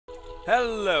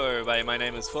Hello everybody, my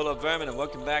name is FoldupVermin and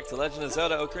welcome back to Legend of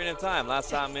Zelda Ocarina of Time. Last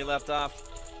time we left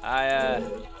off, I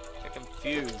got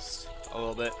confused a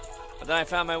little bit, but then I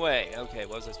found my way. Okay,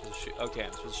 what was I supposed to shoot? Okay,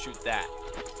 I'm supposed to shoot that.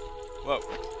 Whoa.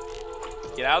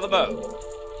 Get out of the boat.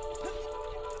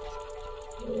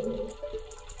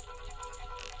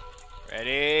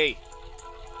 Ready.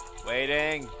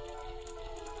 Waiting.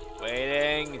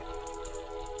 Waiting.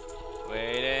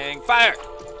 Waiting. Fire!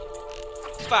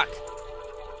 Fuck.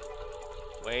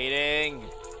 Waiting.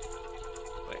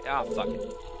 Wait. Oh, fuck it.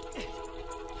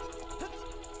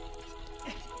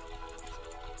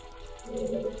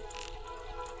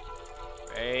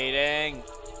 Waiting.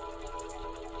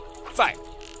 Fire.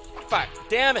 Fire.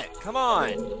 Damn it. Come on.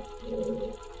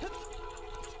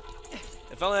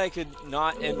 If only I could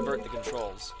not invert the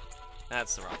controls.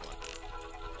 That's the wrong one.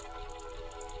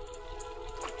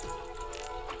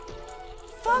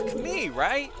 Fuck me,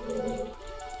 right?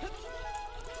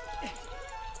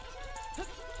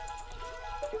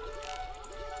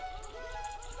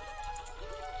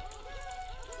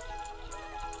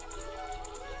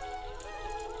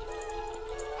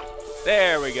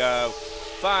 There we go.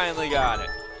 Finally got it.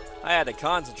 I had to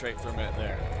concentrate for a minute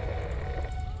there.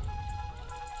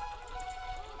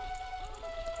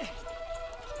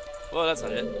 Well, that's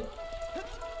not it.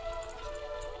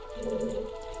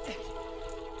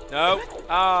 No.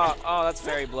 Oh, that's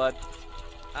fairy blood.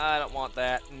 I don't want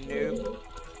that. Nope.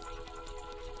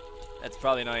 That's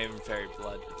probably not even fairy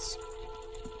blood. It's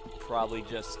probably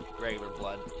just regular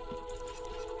blood.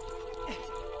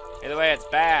 Either way, it's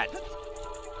bad.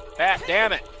 Bad,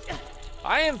 damn it.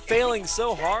 I am failing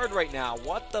so hard right now.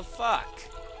 What the fuck?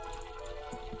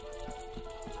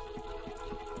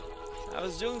 I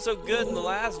was doing so good in the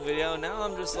last video, now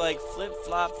I'm just like flip,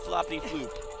 flop, floppy, floop.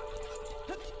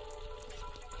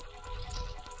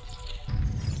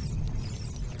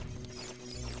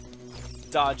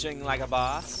 Dodging like a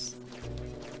boss.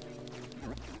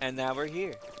 And now we're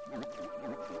here.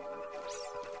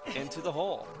 Into the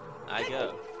hole I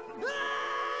go.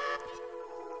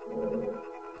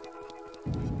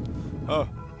 Oh.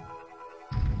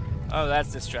 Oh,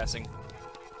 that's distressing.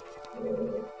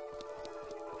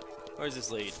 Where's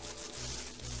this lead?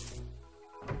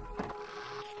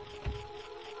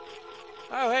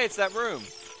 Oh, hey, it's that room.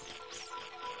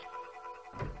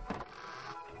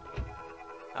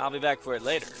 I'll be back for it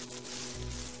later.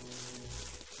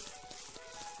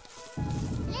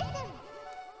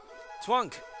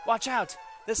 Twunk, watch out!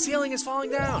 The ceiling is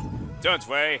falling down! Don't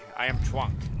worry, I am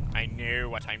Twunk. I know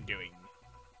what I'm doing.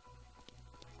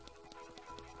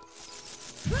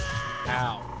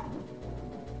 Ow.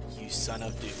 You son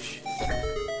of douche.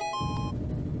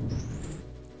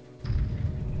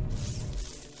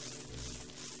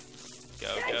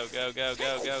 Go, go, go, go,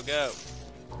 go, go, go.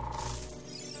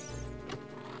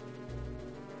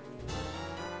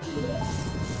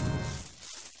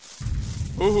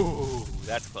 Ooh,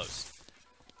 that's close.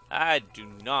 I do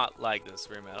not like this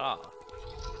room at all.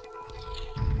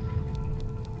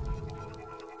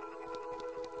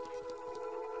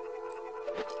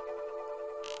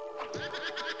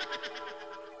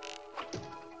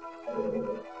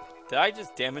 Did I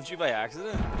just damage you by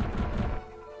accident?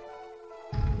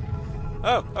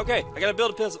 Oh, okay. I gotta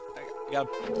build a pizzle.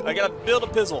 I gotta build a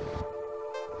pizzle.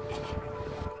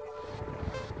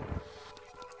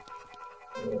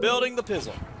 Building the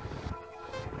pizzle.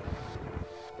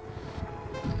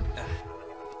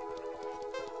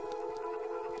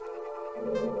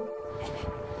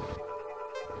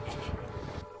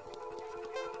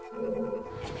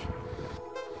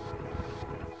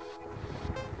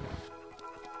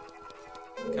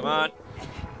 Come on.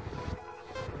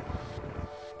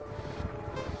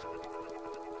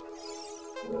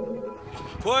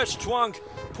 Push, Twunk!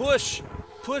 Push!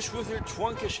 Push with your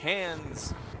twunkish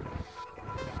hands.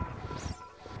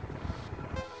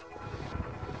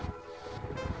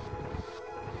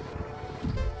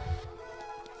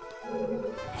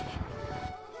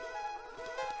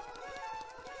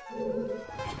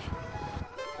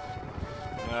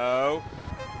 No.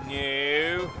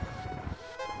 No.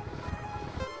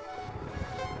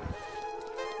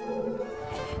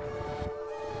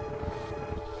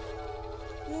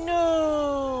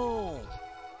 No!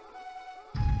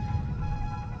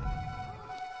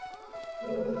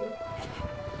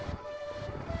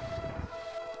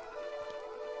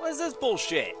 What is this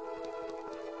bullshit?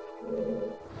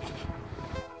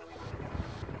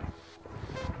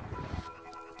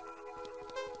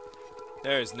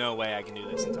 There is no way I can do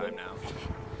this in time now.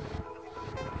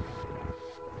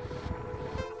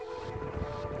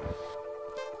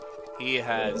 He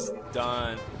has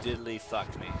done diddly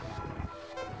fucked me.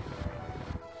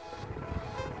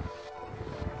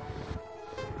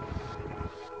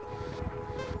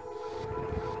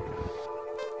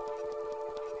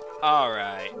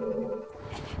 Alright.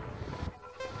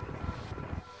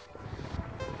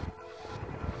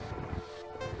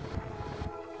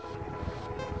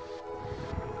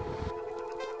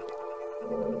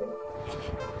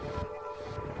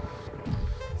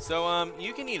 So,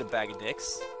 you can eat a bag of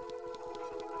dicks.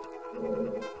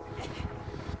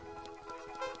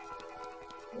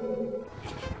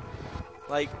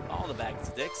 Like, all the bags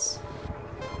of dicks.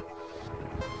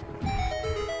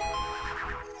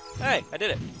 Hey, I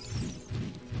did it.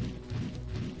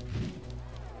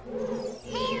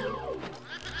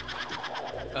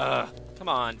 Come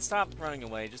on, stop running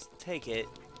away. Just take it.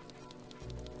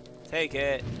 Take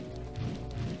it.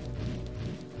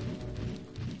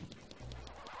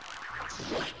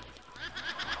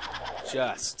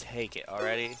 Just take it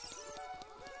already.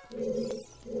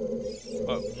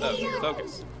 Whoa, whoa,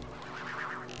 focus.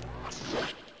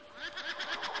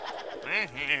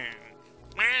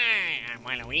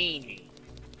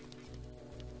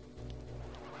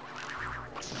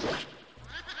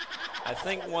 I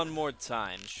think one more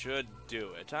time should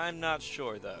do it. I'm not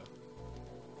sure though.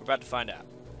 We're about to find out.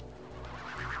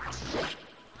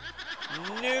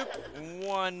 Nope.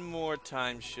 One more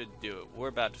time should do it. We're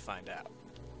about to find out.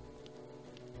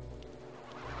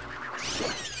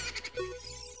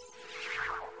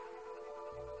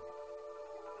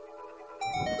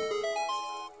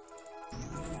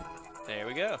 There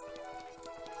we go.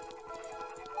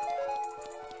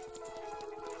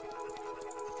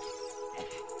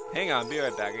 Hang on, be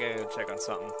right back. I gotta go check on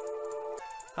something.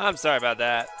 I'm sorry about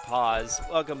that. Pause.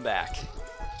 Welcome back.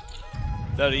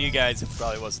 Though to you guys, it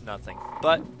probably was nothing.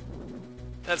 But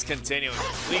let's continue and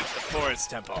complete the Forest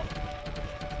Temple.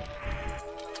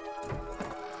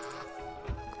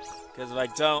 Because if I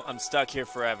don't, I'm stuck here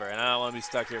forever, and I don't want to be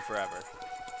stuck here forever.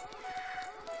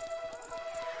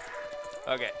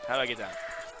 Okay, how do I get down?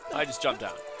 I just jumped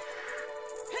down.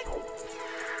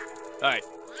 Alright,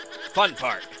 fun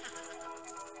part.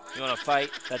 You want to fight?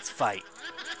 Let's fight.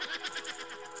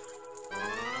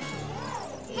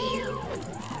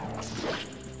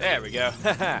 There we go.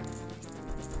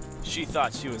 She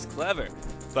thought she was clever,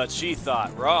 but she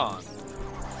thought wrong.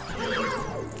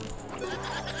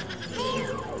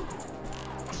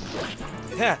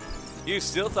 Yeah, you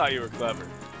still thought you were clever,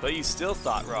 but you still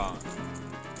thought wrong.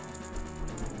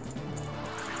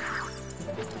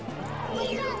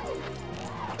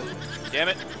 Damn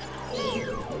it.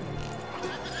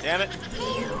 Damn it.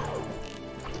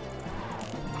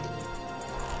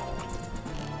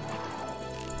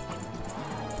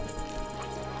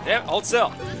 Damn it, hold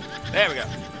still. There we go.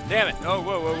 Damn it. Oh,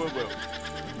 whoa, whoa, whoa, whoa.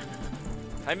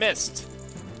 I missed.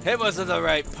 It wasn't the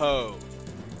right pose.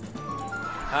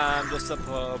 I'm just a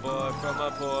poor boy from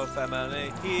a poor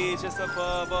family. He's just a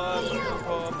poor boy from a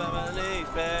poor family.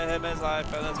 Spare him his life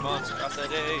for this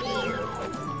monstrosity.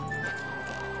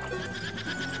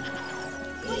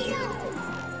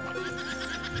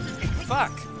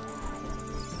 Fuck.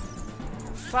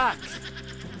 Fuck.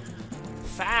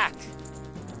 Fuck.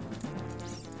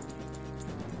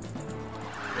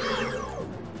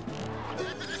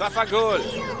 Fafagul.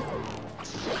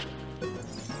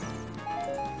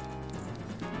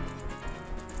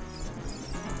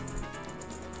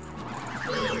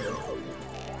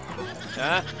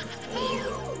 Huh?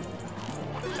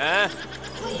 Huh?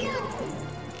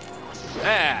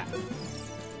 Ah.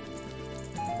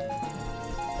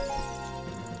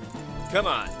 Come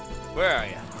on. Where are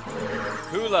you?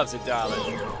 Who loves it,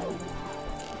 darling?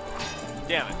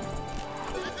 Damn it.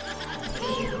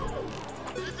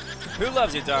 Who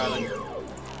loves you, darling?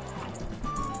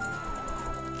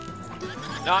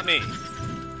 Not me.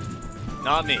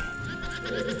 Not me.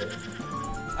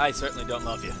 I certainly don't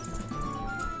love you.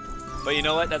 But you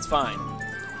know what? That's fine.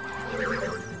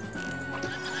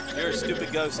 You're a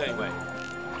stupid ghost anyway.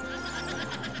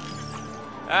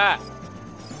 Ah!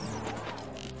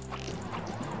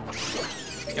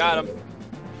 Got him.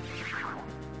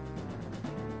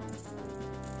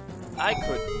 I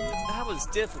could... That was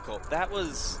difficult. That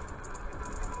was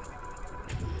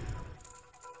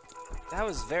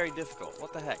very difficult.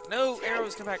 What the heck? No!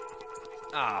 Arrows come back.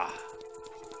 Ah.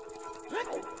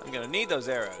 I'm gonna need those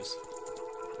arrows.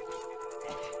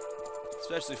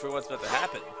 Especially for what's about to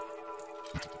happen.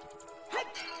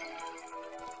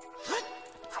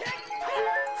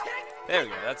 There we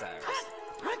go. That's arrows.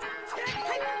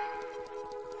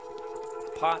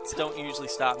 Pots don't usually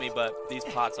stop me, but these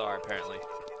pots are apparently.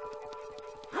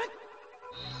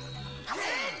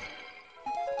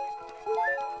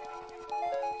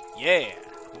 Yeah,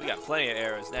 we got plenty of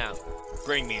arrows now.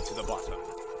 Bring me to the bottom.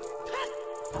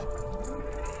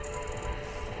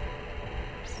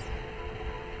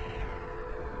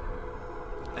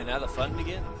 And now the fun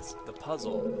begins. The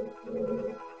puzzle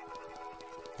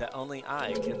that only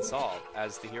I can solve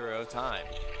as the hero of time.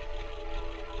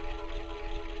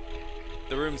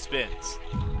 The room spins.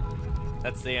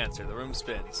 That's the answer. The room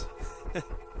spins.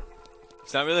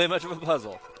 It's not really much of a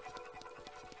puzzle,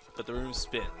 but the room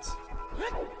spins.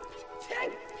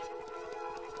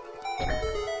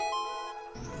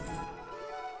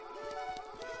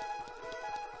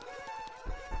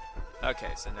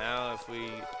 Okay, so now if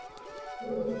we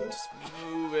just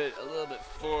move it a little bit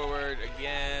forward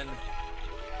again.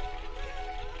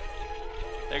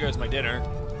 There goes my dinner.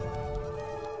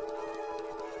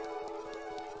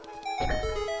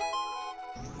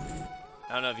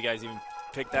 I don't know if you guys even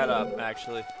picked that up,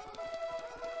 actually.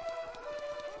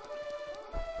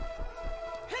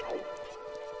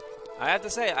 I have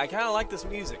to say, I kind of like this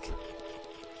music.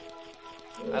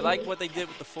 I like what they did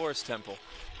with the Forest Temple.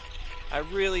 I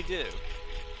really do.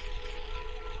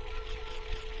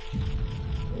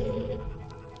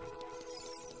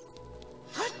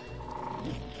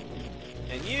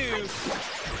 And you,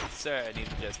 sir, need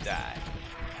to just die.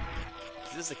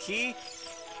 Is this a key?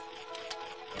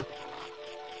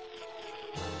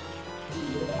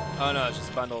 Oh no, it's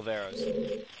just a bundle of arrows.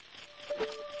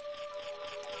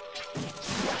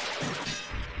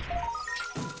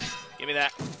 Give me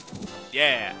that.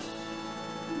 Yeah.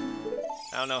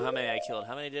 I don't know how many I killed.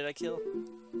 How many did I kill?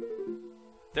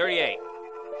 38.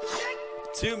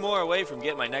 2 more away from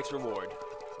getting my next reward.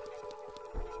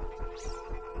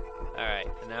 Alright,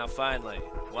 and now finally,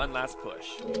 one last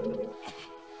push.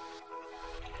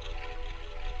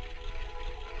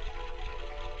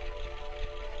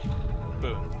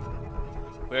 Boom.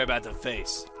 We're about to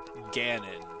face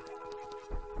Ganon.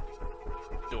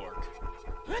 Dork.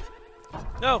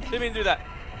 No, didn't mean to do that.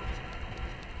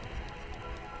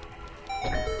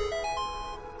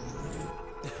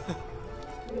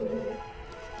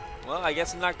 Well, I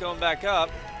guess I'm not going back up.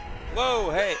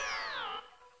 Whoa, hey.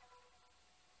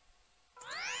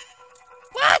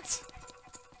 What?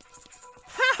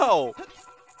 How?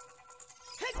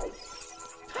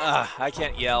 I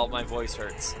can't yell. My voice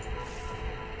hurts.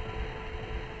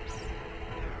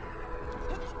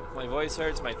 My voice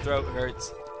hurts. My throat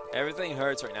hurts. Everything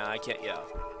hurts right now. I can't yell.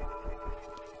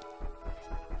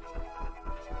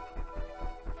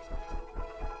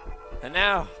 And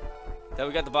now that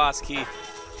we got the boss key,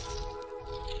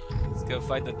 let's go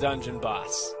fight the dungeon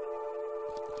boss.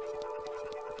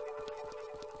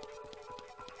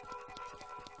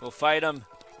 We'll fight him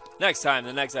next time in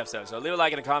the next episode. So leave a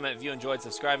like and a comment if you enjoyed.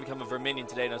 Subscribe and become a Verminion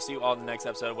today, and I'll see you all in the next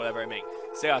episode of whatever I make.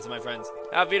 Stay awesome, my friends.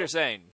 Auf Wiedersehen.